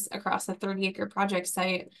 acres across a 30-acre project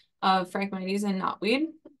site of Phragmites and knotweed.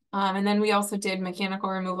 And then we also did mechanical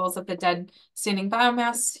removals of the dead standing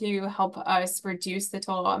biomass to help us reduce the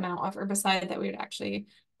total amount of herbicide that we would actually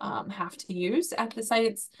have to use at the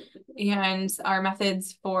sites. And our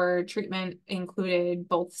methods for treatment included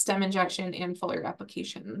both stem injection and foliar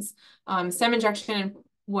applications. Stem injection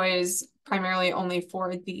was primarily only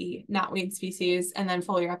for the knotweed species, and then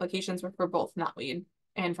foliar applications were for both knotweed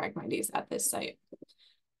and Phragmites at this site.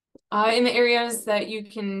 In the areas that you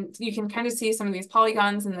can kind of see some of these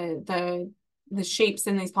polygons and the shapes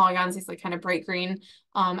in these polygons, these like kind of bright green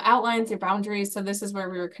outlines or boundaries. So this is where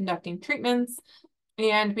we were conducting treatments.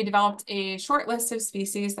 And we developed a short list of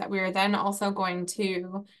species that we are then also going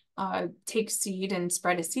to take seed and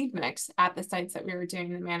spread a seed mix at the sites that we were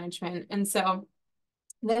doing the management. And so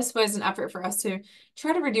this was an effort for us to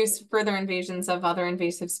try to reduce further invasions of other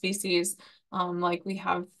invasive species. Like we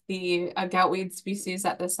have the goutweed species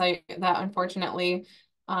at the site that unfortunately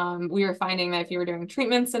we were finding that if you were doing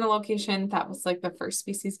treatments in a location, that was like the first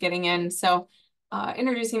species getting in. So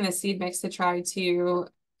introducing the seed mix to try to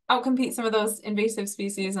outcompete some of those invasive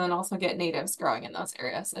species and then also get natives growing in those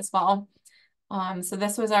areas as well. So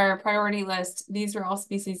this was our priority list. These were all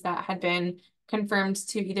species that had been confirmed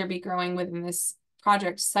to either be growing within this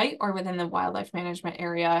project site or within the wildlife management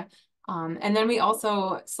area. And then we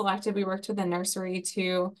also we worked with the nursery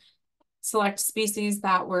to select species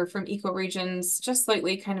that were from ecoregions just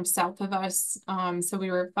slightly kind of south of us. So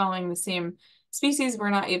we were following the same species.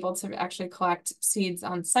 We're not able to actually collect seeds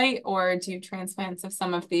on site or do transplants of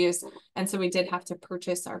some of these. And so we did have to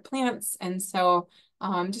purchase our plants. And so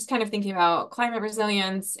just kind of thinking about climate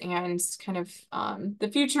resilience and kind of the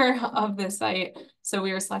future of the site. So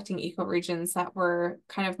we were selecting ecoregions that were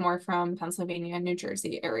kind of more from Pennsylvania and New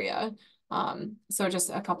Jersey area. So just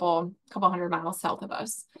a couple hundred miles south of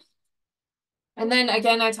us. And then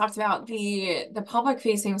again, I talked about the public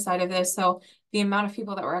facing side of this. So the amount of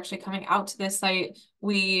people that were actually coming out to this site,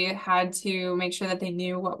 we had to make sure that they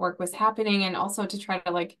knew what work was happening and also to try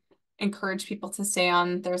to like encourage people to stay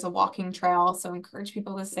on. There's a walking trail. So encourage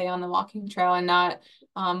people to stay on the walking trail and not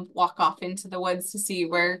walk off into the woods to see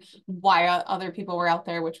why other people were out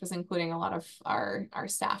there, which was including a lot of our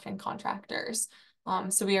staff and contractors.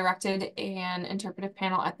 So we erected an interpretive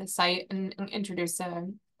panel at the site and introduced a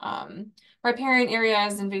riparian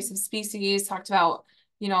areas, invasive species, talked about,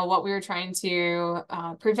 you know, what we were trying to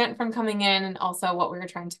prevent from coming in and also what we were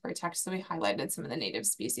trying to protect. So we highlighted some of the native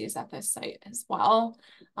species at this site as well.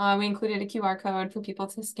 We included a QR code for people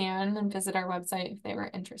to scan and visit our website if they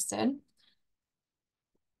were interested.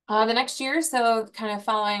 The next year, so kind of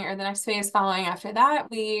following, or the next phase following after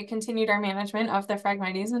that, we continued our management of the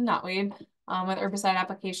Phragmites and knotweed with herbicide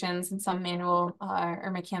applications and some manual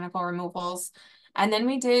or mechanical removals. And then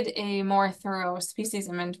we did a more thorough species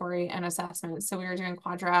inventory and assessment. So we were doing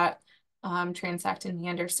quadrat, transect, and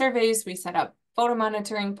meander surveys. We set up photo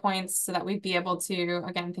monitoring points so that we'd be able to,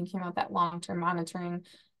 again, thinking about that long-term monitoring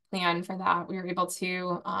plan for that, we were able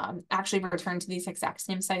to actually return to these exact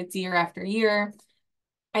same sites year after year.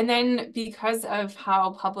 And then because of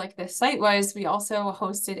how public this site was, we also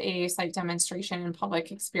hosted a site demonstration and public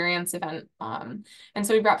experience event. And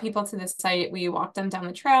so we brought people to this site, we walked them down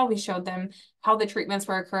the trail, we showed them how the treatments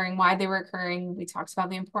were occurring, why they were occurring. We talked about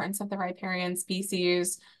the importance of the riparian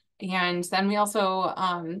species. And then we also,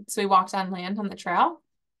 so we walked on land on the trail.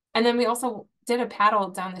 And then we also did a paddle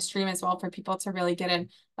down the stream as well for people to really get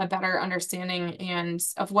a better understanding and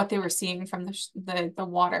of what they were seeing from the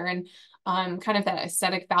water and kind of that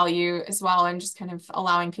aesthetic value as well, and just kind of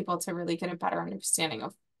allowing people to really get a better understanding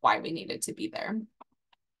of why we needed to be there.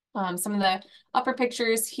 Some of the upper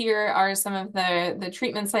pictures here are some of the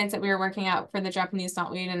treatment sites that we were working at for the Japanese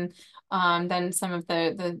knotweed, and then some of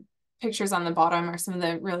the pictures on the bottom are some of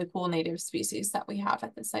the really cool native species that we have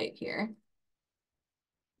at the site here.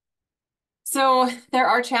 So there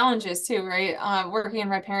are challenges too, right? Working in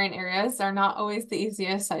riparian areas are not always the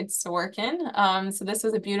easiest sites to work in. So this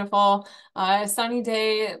was a beautiful sunny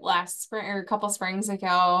day last spring or a couple springs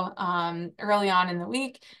ago, early on in the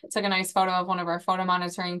week. Took a nice photo of one of our photo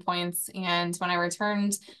monitoring points. And when I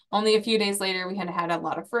returned only a few days later, we had had a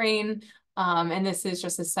lot of rain. And this is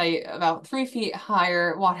just a site about 3 feet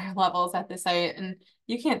higher water levels at the site. And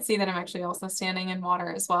you can't see that I'm actually also standing in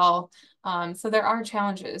water as well. So there are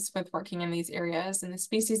challenges with working in these areas, and the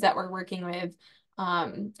species that we're working with,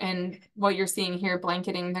 and what you're seeing here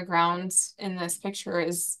blanketing the ground in this picture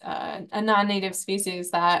is a non-native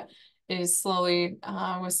species that is slowly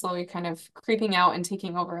kind of creeping out and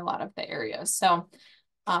taking over a lot of the areas. So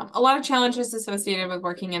a lot of challenges associated with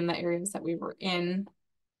working in the areas that we were in.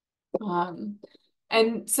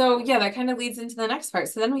 And so, yeah, that kind of leads into the next part.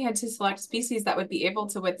 So then we had to select species that would be able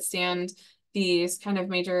to withstand these kind of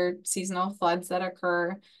major seasonal floods that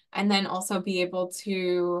occur, and then also be able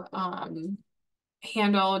to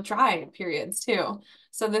handle dry periods too.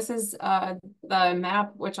 So this is the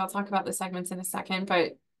map, which I'll talk about the segments in a second,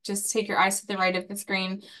 but just take your eyes to the right of the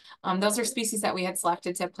screen. Those are species that we had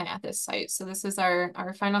selected to plant at this site. So this is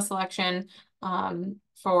our final selection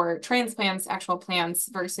for transplants, actual plants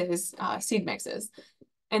versus seed mixes.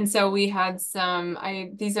 And so we had some,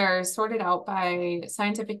 these are sorted out by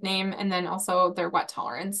scientific name and then also their wet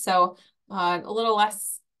tolerance. So a little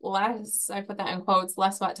less, I put that in quotes,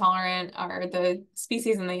 less wet tolerant are the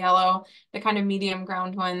species in the yellow, the kind of medium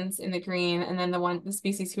ground ones in the green, and then the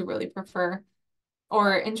species who really prefer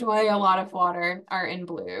or enjoy a lot of water are in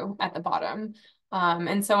blue at the bottom.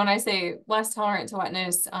 And so when I say less tolerant to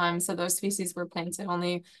wetness, so those species were planted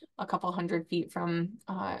only a couple hundred feet from,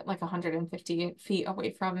 like 150 feet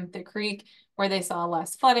away from the creek, where they saw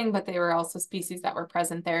less flooding, but they were also species that were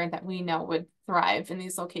present there that we know would thrive in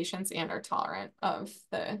these locations and are tolerant of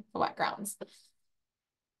the wet grounds.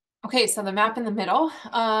 Okay, so the map in the middle,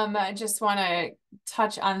 I just want to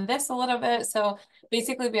touch on this a little bit. So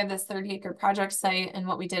basically we have this 30-acre project site, and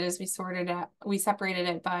what we did is we separated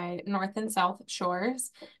it by north and south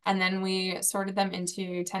shores, and then we sorted them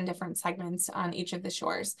into 10 different segments on each of the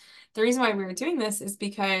shores. The reason why we were doing this is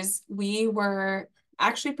because we were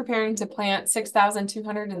actually preparing to plant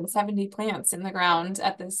 6,270 plants in the ground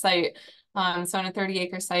at this site. So on a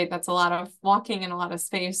 30-acre site, that's a lot of walking and a lot of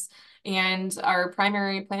space. And our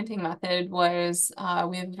primary planting method was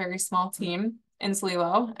we have a very small team in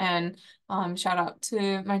SLELO, and shout out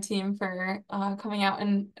to my team for coming out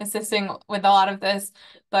and assisting with a lot of this.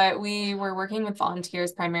 But we were working with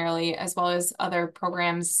volunteers primarily, as well as other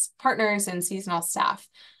programs, partners, and seasonal staff.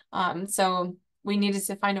 So we needed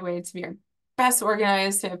to find a way to be our best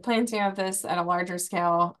organized to have planting of this at a larger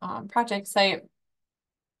scale project site.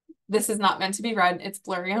 This is not meant to be read. It's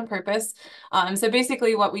blurry on purpose. So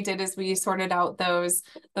basically what we did is we sorted out those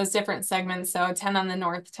different segments. So 10 on the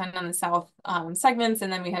north, 10 on the south segments. And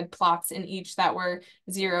then we had plots in each that were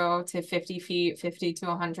 0 to 50 feet, 50 to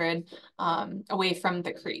 100 away from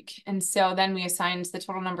the creek. And so then we assigned the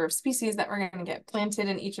total number of species that were going to get planted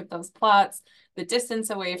in each of those plots, the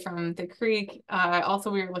distance away from the creek. Also,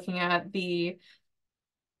 we were looking at the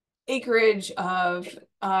acreage of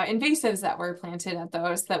invasives that were planted at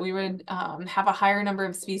those, that we would have a higher number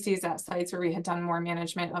of species at sites where we had done more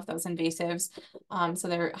management of those invasives. So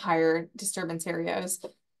they're higher disturbance areas.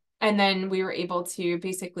 And then we were able to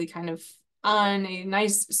basically kind of on a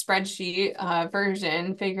nice spreadsheet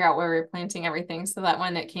version, figure out where we were planting everything so that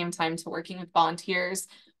when it came time to working with volunteers,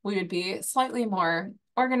 we would be slightly more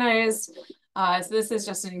organized. So this is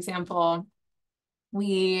just an example.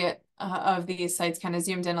 We of these sites kind of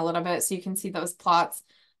zoomed in a little bit so you can see those plots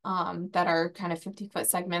that are kind of 50-foot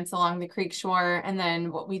segments along the creek shore. And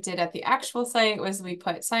then what we did at the actual site was we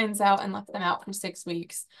put signs out and left them out for 6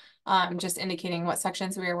 weeks, just indicating what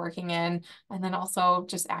sections we were working in. And then also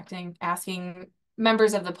just asking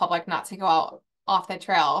members of the public not to go out off the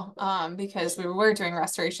trail because we were doing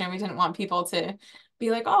restoration. We didn't want people to be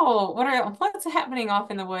like, oh, what's happening off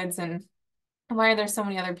in the woods, and why are there so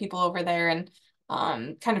many other people over there, and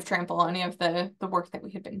kind of trample any of the work that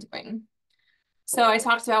we had been doing. So I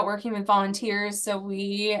talked about working with volunteers. So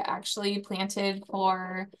we actually planted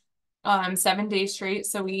for 7 days straight.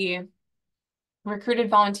 So we recruited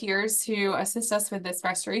volunteers to assist us with this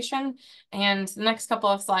restoration. And the next couple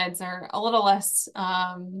of slides are a little less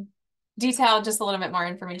detailed, just a little bit more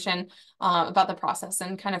information about the process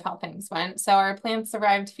and kind of how things went. So our plants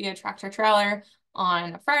arrived via tractor trailer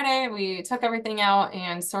on a Friday. We took everything out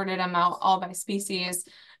and sorted them out all by species.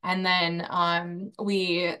 And then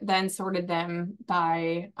we then sorted them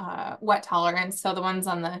by wet tolerance. So the ones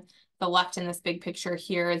on the left in this big picture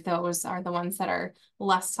here, those are the ones that are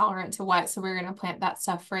less tolerant to wet. So we're going to plant that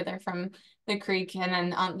stuff further from the creek. And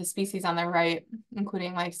then on the species on the right,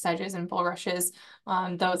 including like sedges and bulrushes,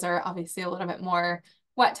 those are obviously a little bit more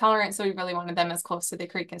wet tolerant. So we really wanted them as close to the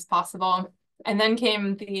creek as possible. And then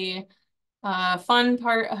came the fun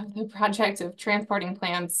part of the project of transporting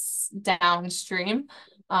plants downstream.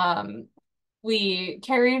 We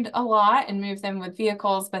carried a lot and moved them with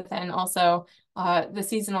vehicles, but then also the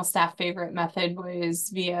seasonal staff favorite method was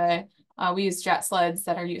via, we use jet sleds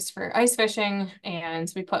that are used for ice fishing,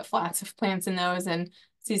 and we put flats of plants in those, and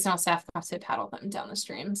seasonal staff got to paddle them down the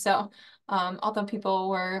stream. So although people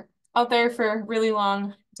were out there for really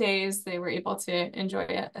long days, they were able to enjoy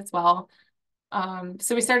it as well.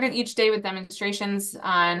 So we started each day with demonstrations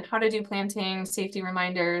on how to do planting, safety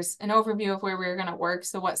reminders, an overview of where we were going to work.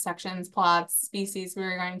 So what sections, plots, species we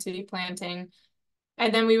were going to be planting.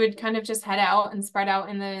 And then we would kind of just head out and spread out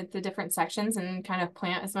in the different sections and kind of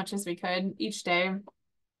plant as much as we could each day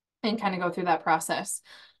and kind of go through that process.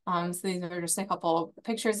 So these are just a couple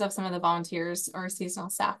pictures of some of the volunteers or seasonal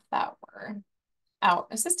staff that were out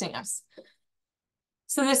assisting us.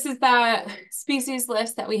 So this is that species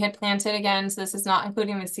list that we had planted again. So this is not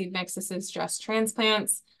including the seed mix. This is just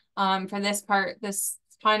transplants. For this part, this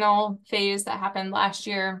final phase that happened last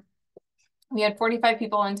year, we had 45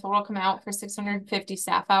 people in total come out for 650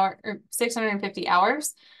 staff hour or 650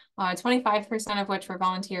 hours, 25% of which were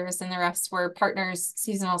volunteers, and the rest were partners,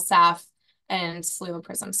 seasonal staff, and SLELO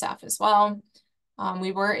PRISM staff as well.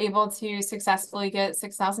 We were able to successfully get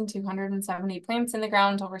 6,270 plants in the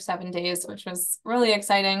ground over 7 days, which was really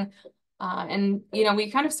exciting. And, you know,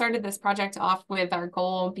 we kind of started this project off with our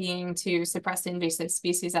goal being to suppress invasive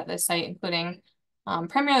species at this site, including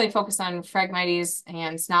primarily focused on Phragmites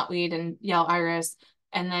and knotweed and yellow iris.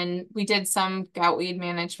 And then we did some goutweed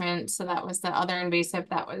management. So that was the other invasive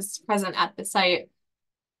that was present at the site.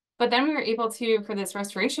 But then we were able to, for this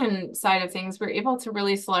restoration side of things, we were able to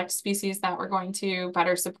really select species that were going to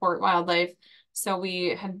better support wildlife. So we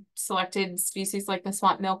had selected species like the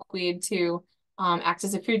swamp milkweed to act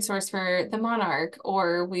as a food source for the monarch,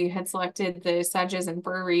 or we had selected the sedges and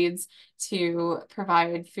burr reeds to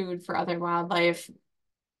provide food for other wildlife.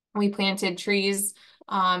 We planted trees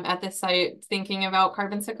at the site thinking about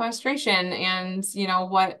carbon sequestration and, you know,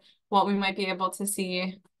 what we might be able to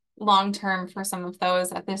see long-term for some of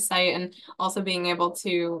those at this site, and also being able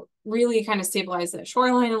to really kind of stabilize that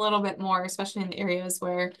shoreline a little bit more, especially in the areas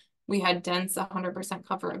where we had dense 100%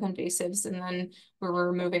 cover of invasives, and then we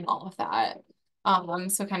were removing all of that.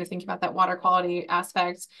 So kind of thinking about that water quality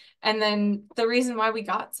aspect. And then the reason why we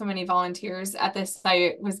got so many volunteers at this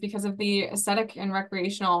site was because of the aesthetic and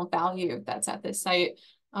recreational value that's at this site.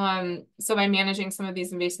 So by managing some of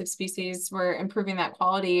these invasive species, we're improving that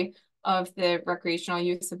quality of the recreational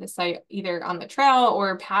use of the site, either on the trail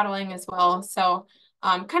or paddling as well. So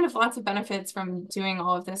kind of lots of benefits from doing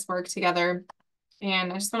all of this work together.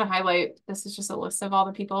 And I just want to highlight, this is just a list of all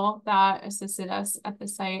the people that assisted us at the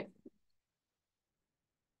site.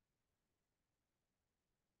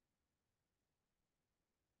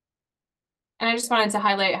 And I just wanted to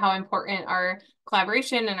highlight how important our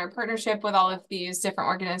collaboration and our partnership with all of these different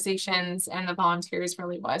organizations and the volunteers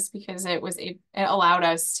really was, because it allowed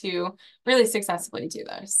us to really successfully do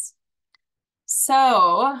this.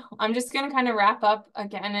 So I'm just going to kind of wrap up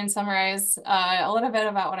again and summarize a little bit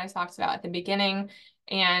about what I talked about at the beginning,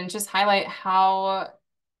 and just highlight how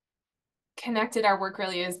connected our work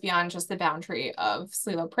really is beyond just the boundary of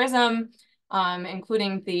SLELO PRISM,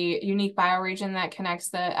 including the unique bioregion that connects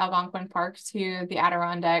the Algonquin Park to the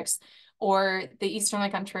Adirondacks, or the Eastern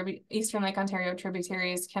Lake Ontario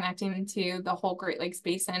tributaries connecting to the whole Great Lakes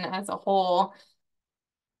Basin as a whole.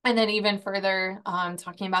 And then even further,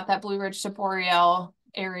 talking about that Blue Ridge to Boreal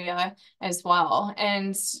area as well.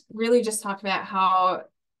 And really just talk about how,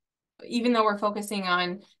 even though we're focusing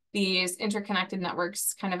on these interconnected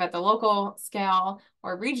networks kind of at the local scale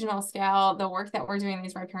or regional scale, the work that we're doing in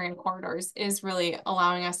these riparian corridors is really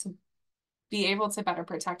allowing us to be able to better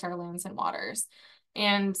protect our lands and waters.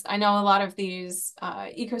 And I know a lot of these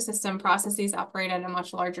ecosystem processes operate at a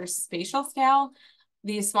much larger spatial scale.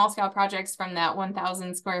 These small scale projects, from that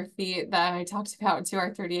 1,000 square feet that I talked about to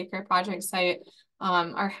our 30-acre project site,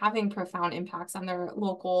 are having profound impacts on their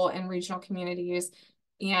local and regional communities.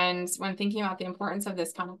 And when thinking about the importance of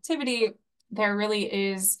this connectivity, there really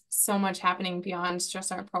is so much happening beyond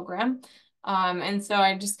just our program. And so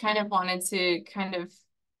I just kind of wanted to kind of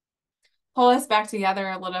pull us back together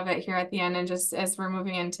a little bit here at the end, and just as we're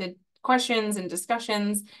moving into questions and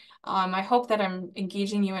discussions, I hope that I'm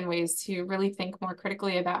engaging you in ways to really think more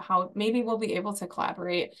critically about how maybe we'll be able to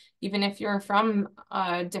collaborate, even if you're from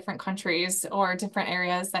different countries or different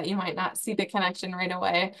areas that you might not see the connection right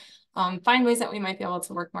away. Find ways that we might be able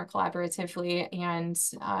to work more collaboratively and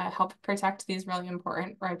help protect these really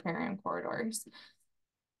important riparian corridors.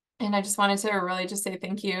 And I just wanted to really just say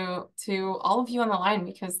thank you to all of you on the line,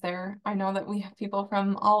 because I know that we have people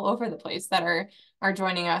from all over the place that are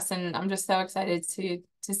joining us, and I'm just so excited to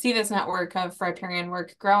see this network of riparian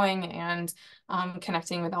work growing, and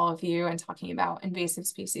connecting with all of you and talking about invasive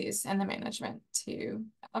species and the management to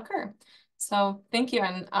occur. So thank you.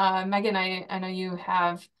 And Megan, I know you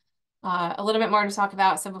have a little bit more to talk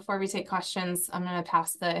about. So before we take questions, I'm going to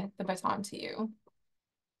pass the baton to you.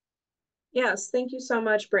 Yes, thank you so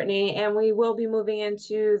much, Brittany. And we will be moving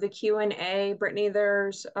into the Q&A. Brittany,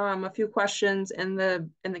 there's a few questions in the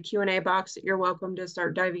Q&A box that you're welcome to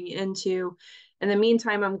start diving into. In the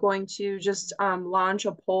meantime, I'm going to just launch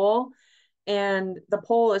a poll, and the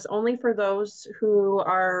poll is only for those who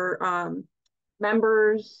are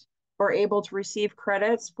members or able to receive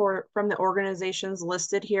credits from the organizations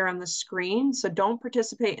listed here on the screen. So don't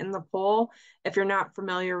participate in the poll if you're not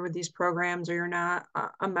familiar with these programs, or you're not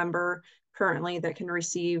a member currently that can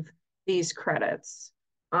receive these credits.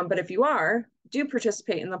 But if you are, do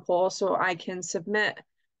participate in the poll so I can submit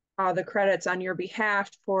the credits on your behalf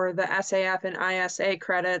for the SAF and ISA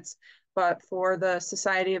credits. But for the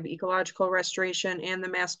Society of Ecological Restoration and the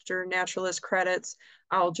Master Naturalist credits,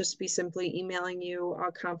 I'll just be simply emailing you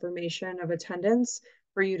a confirmation of attendance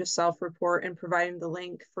for you to self-report, and providing the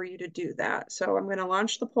link for you to do that. So I'm going to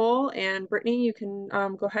launch the poll, and Brittany, you can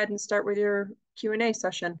go ahead and start with your Q&A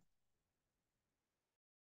session.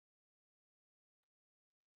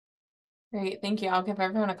 Great, thank you. I'll give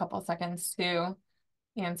everyone a couple seconds to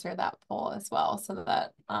answer that poll as well, so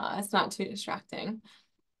that it's not too distracting.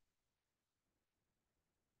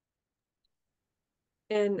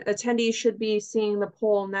 And attendees should be seeing the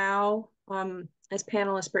poll now. As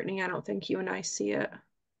panelist, Brittany, I don't think you and I see it.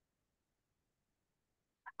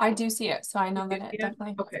 I do see it, so I know that it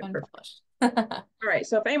definitely has been published. All right,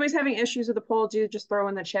 so if anybody's having issues with the poll, do just throw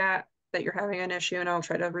in the chat that you're having an issue, and I'll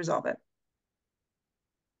try to resolve it.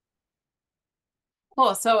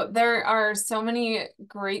 Cool. So there are so many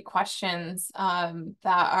great questions that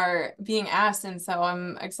are being asked, and so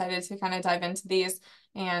I'm excited to kind of dive into these.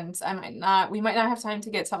 And we might not have time to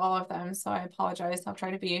get to all of them, so I apologize. I'll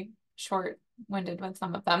try to be short-winded with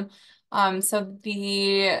some of them. I'm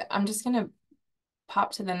just going to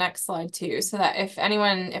pop to the next slide too, so that if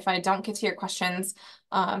I don't get to your questions,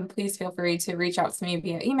 please feel free to reach out to me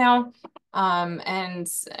via email. And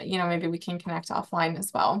maybe we can connect offline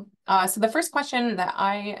as well. So the first question that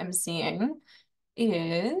I am seeing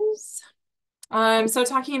is, so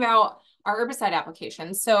talking about our herbicide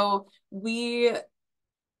application. So we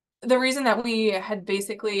the reason that we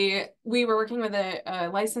were working with a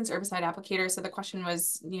licensed herbicide applicator. So the question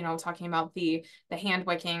was, talking about the hand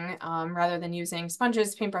wicking rather than using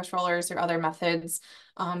sponges, paintbrush rollers, or other methods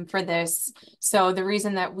for this. So the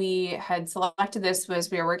reason that we had selected this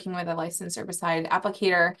was we were working with a licensed herbicide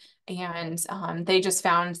applicator, and they just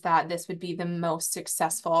found that this would be the most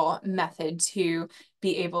successful method to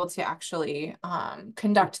be able to actually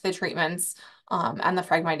conduct the treatments and the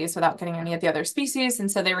Phragmites without getting any of the other species. And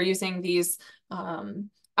so they were using these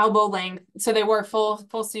elbow length. So they wore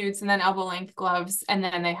full suits and then elbow length gloves. And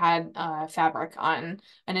then they had fabric on,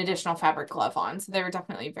 an additional fabric glove on. So they were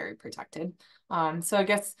definitely very protected. So I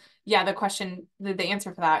guess, yeah, the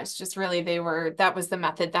answer for that is just really that was the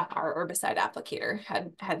method that our herbicide applicator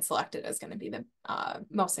had selected as going to be the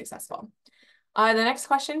most successful. The next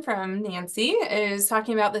question from Nancy is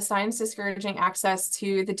talking about the signs discouraging access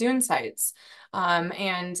to the dune sites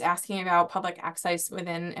and asking about public access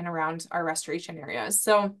within and around our restoration areas.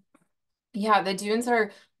 So yeah, the dunes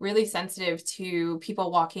are really sensitive to people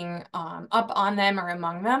walking up on them or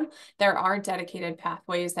among them. There are dedicated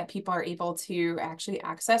pathways that people are able to actually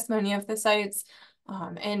access many of the sites.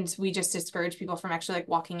 And we just discourage people from actually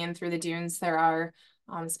walking in through the dunes. There are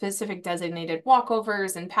specific designated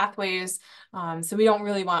walkovers and pathways. So we don't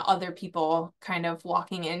really want other people kind of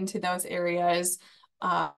walking into those areas.